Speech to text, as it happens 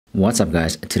What's up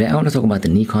guys, today I want to talk about the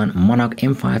Nikon Monarch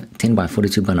M5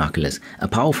 10x42 binoculars, a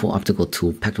powerful optical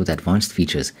tool packed with advanced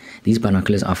features. These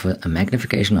binoculars offer a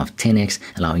magnification of 10x,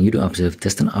 allowing you to observe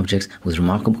distant objects with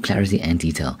remarkable clarity and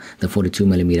detail. The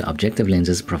 42mm objective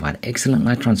lenses provide excellent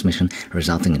light transmission,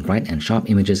 resulting in bright and sharp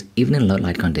images even in low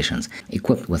light conditions.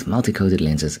 Equipped with multi-coated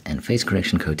lenses and face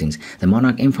correction coatings, the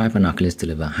Monarch M5 binoculars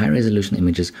deliver high-resolution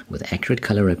images with accurate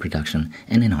color reproduction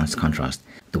and enhanced contrast.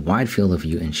 The wide field of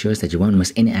view ensures that you won't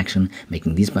miss any action,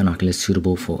 making these binoculars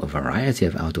suitable for a variety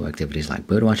of outdoor activities like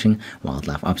birdwatching,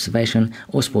 wildlife observation,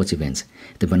 or sports events.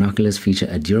 The binoculars feature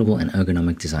a durable and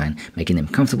ergonomic design, making them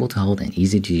comfortable to hold and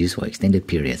easy to use for extended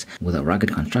periods. With a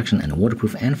rugged construction and a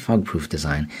waterproof and fog-proof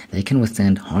design, they can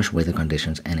withstand harsh weather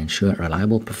conditions and ensure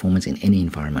reliable performance in any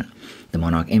environment. The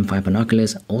Monarch M5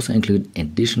 binoculars also include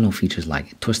additional features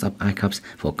like twist-up eye cups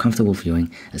for comfortable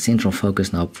viewing, a central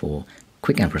focus knob for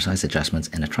quick and precise adjustments,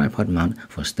 and a tripod mount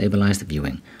for stabilized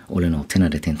viewing. All in all, 10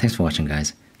 out of 10. Thanks for watching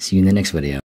guys. See you in the next video.